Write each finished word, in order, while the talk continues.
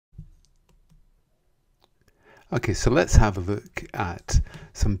Okay, so let's have a look at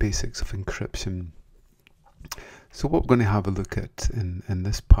some basics of encryption. So what we're going to have a look at in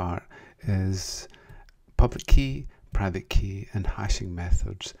this part is public key, private key, and hashing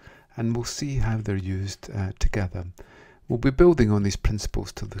methods, and we'll see how they're used together. We'll be building on these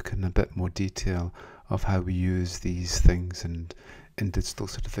principles to look in a bit more detail of how we use these things in digital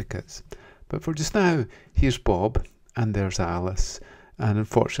certificates. But for just now, here's Bob and there's Alice, and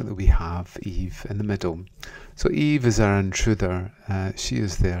unfortunately we have Eve in the middle. So Eve is our intruder. She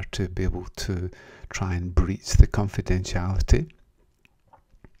is there to be able to try and breach the confidentiality.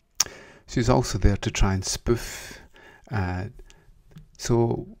 She's also there to try and spoof.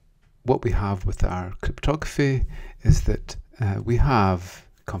 So what we have with our cryptography is that we have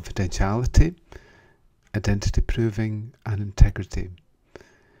confidentiality, identity proving, and integrity.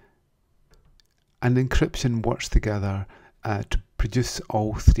 And encryption works together to produce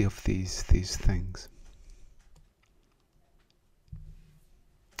all three of these things.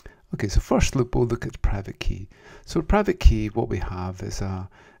 Okay, so first we'll look at private key. So a private key, what we have is an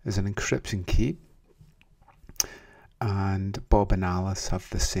encryption key, and Bob and Alice have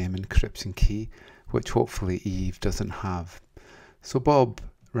the same encryption key, which hopefully Eve doesn't have. So Bob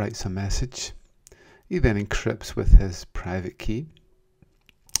writes a message. He then encrypts with his private key.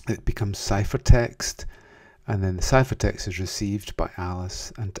 It becomes ciphertext, and then the ciphertext is received by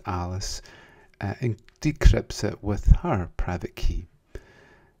Alice, and Alice decrypts it with her private key.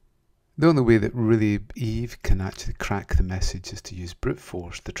 The only way that really Eve can actually crack the message is to use brute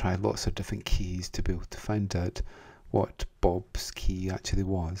force, to try lots of different keys to be able to find out what Bob's key actually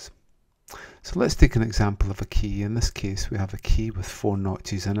was. So let's take an example of a key. In this case, we have a key with 4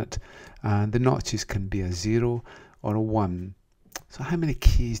 notches in it, and the notches can be a 0 or a 1. So how many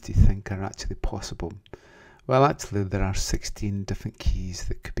keys do you think are actually possible? Well, actually there are 16 different keys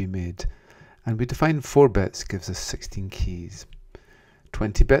that could be made, and we define 4 bits gives us 16 keys.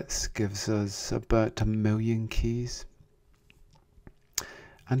 20 bits gives us about 1,000,000 keys.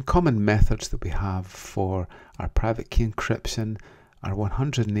 And common methods that we have for our private key encryption are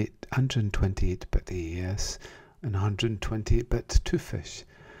 128-bit AES and 128-bit 2FISH.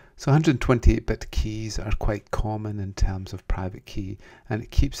 So 128-bit keys are quite common in terms of private key, and it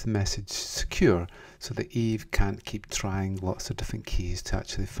keeps the message secure so that Eve can't keep trying lots of different keys to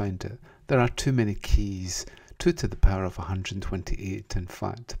actually find it. There are too many keys, 2 to the power of 128 in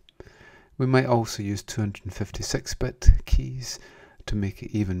fact. We might also use 256-bit keys to make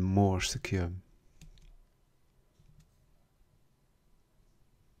it even more secure.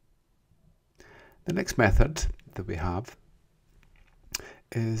 The next method that we have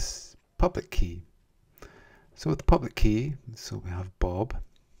is public key. So with the public key, so we have Bob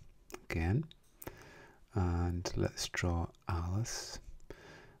again, and let's draw Alice.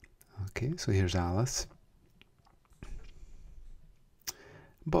 Okay, so here's Alice.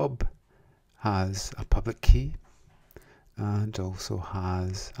 Bob has a public key and also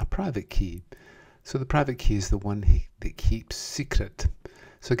has a private key. So the private key is the one that keeps secret.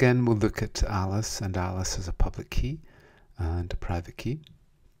 So again, we'll look at Alice, and Alice has a public key and a private key.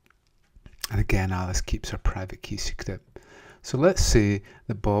 And again, Alice keeps her private key secret. So let's say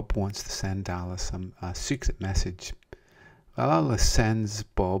that Bob wants to send Alice a secret message. Well, Alice sends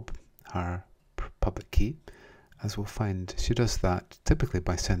Bob her public key. As we'll find, she does that typically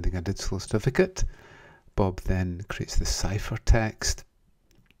by sending a digital certificate. Bob then creates the ciphertext,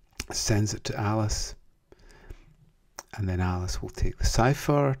 sends it to Alice, and then Alice will take the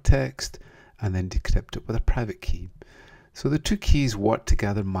ciphertext and then decrypt it with a private key. So the two keys work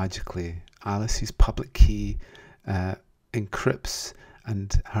together magically. Alice's public key encrypts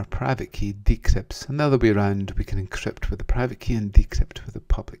and her private key decrypts. And the other way around, we can encrypt with the private key and decrypt with the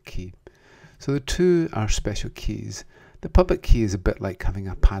public key. So the two are special keys. The public key is a bit like having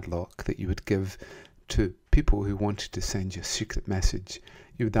a padlock that you would give to people who wanted to send you a secret message.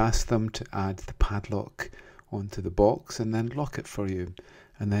 You would ask them to add the padlock onto the box and then lock it for you.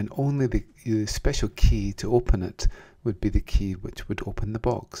 And then only the special key to open it would be the key which would open the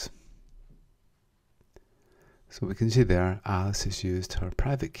box. So we can see there, Alice has used her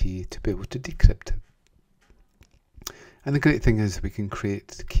private key to be able to decrypt it. And the great thing is we can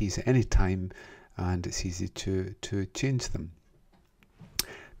create keys at any time, and it's easy to change them.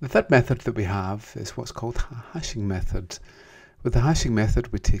 The third method that we have is what's called a hashing method. With the hashing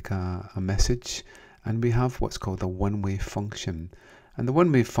method, we take a message and we have what's called a one-way function. And the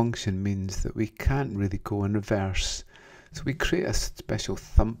one-way function means that we can't really go in reverse. So we create a special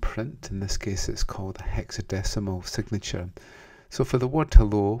thumbprint. In this case, it's called a hexadecimal signature. So for the word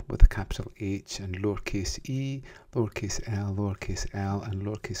hello with a capital H and lowercase e, lowercase l, and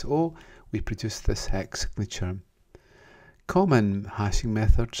lowercase o, we produce this hex signature. Common hashing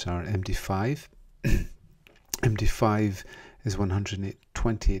methods are MD5. MD5 is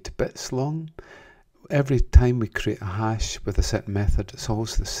 128 bits long. Every time we create a hash with a certain method, it's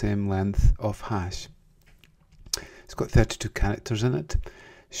always the same length of hash. It's got 32 characters in it.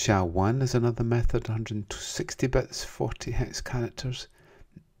 SHA-1 is another method, 160 bits, 40 hex characters.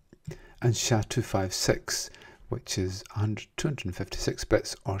 And SHA-256, which is 256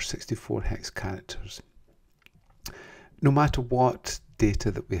 bits or 64 hex characters. No matter what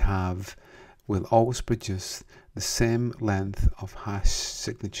data that we have, we'll always produce the same length of hash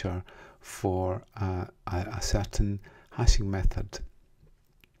signature for a certain hashing method.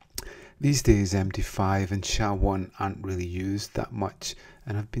 These days MD5 and SHA-1 aren't really used that much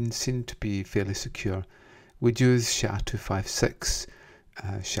and have been seen to be fairly secure. We'd use SHA-256,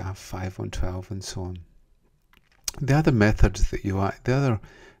 SHA-5112 and so on. The other methods that the other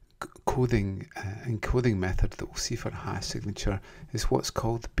encoding method that we'll see for hash signature is what's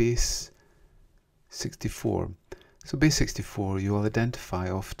called base 64. So base 64 you will identify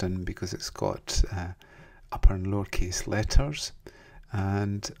often because it's got upper and lowercase letters,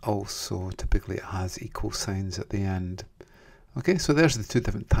 and also typically it has equal signs at the end. Okay, so there's the two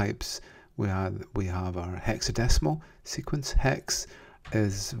different types. We have our hexadecimal sequence. Hex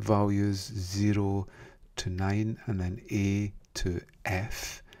is values 0 to 9 and then A to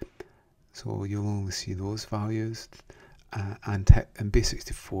F. So you'll only see those values. And base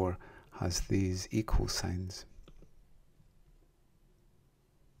 64 has these equal signs.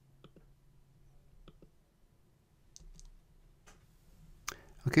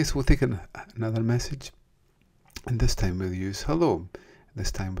 Okay, so we'll take another message, and this time we'll use hello,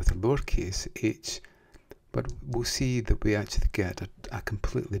 this time with a lowercase h, but we'll see that we actually get a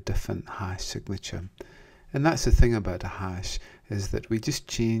completely different hash signature. And that's the thing about a hash, is that we just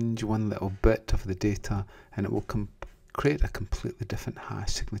change one little bit of the data and it will create a completely different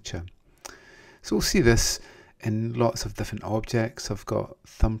hash signature. So we'll see this in lots of different objects. I've got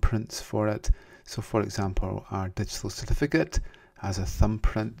thumbprints for it. So for example, our digital certificate has a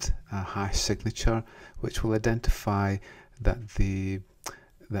thumbprint hash signature, which will identify that the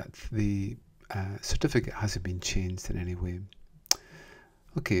certificate hasn't been changed in any way.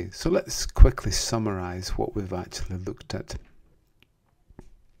 Okay, so let's quickly summarize what we've actually looked at.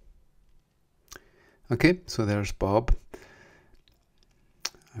 Okay, so there's Bob,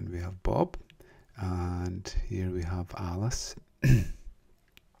 and we have Bob, and here we have Alice.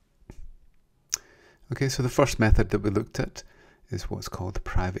 Okay, so the first method that we looked at is what's called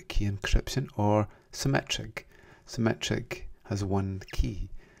private key encryption, or symmetric. Symmetric has one key.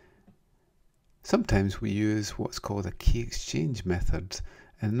 Sometimes we use what's called a key exchange method,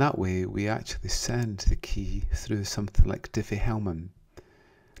 and in that way we actually send the key through something like Diffie-Hellman,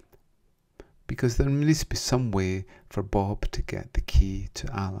 because there needs to be some way for Bob to get the key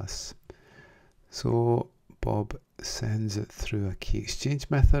to Alice. So Bob sends it through a key exchange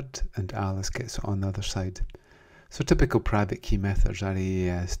method and Alice gets it on the other side. So typical private key methods are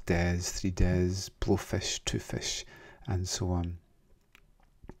AES, DES, 3DES, blowfish, 2fish, and so on.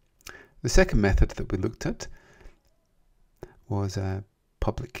 The second method that we looked at was a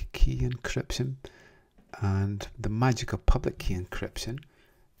public key encryption, and the magic of public key encryption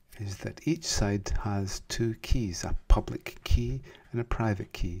is that each side has two keys, a public key and a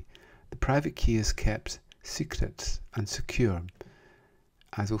private key. The private key is kept secret and secure,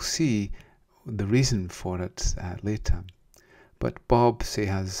 as we'll see the reason for it later. But Bob, say,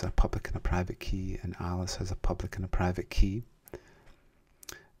 has a public and a private key, and Alice has a public and a private key.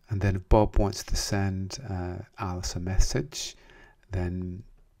 And then if Bob wants to send Alice a message, then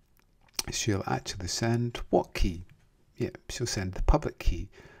she'll actually send what key? Yeah, she'll send the public key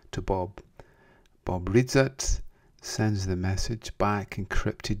to Bob. Bob reads it, sends the message back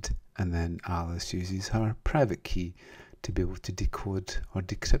encrypted, and then Alice uses her private key to be able to decode or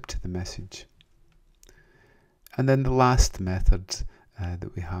decrypt the message. And then the last method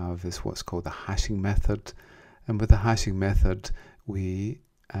that we have is what's called the hashing method. And with the hashing method, we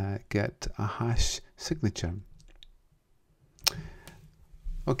get a hash signature.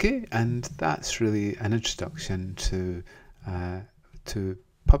 Okay, and that's really an introduction to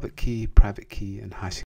public key, private key, and hashing.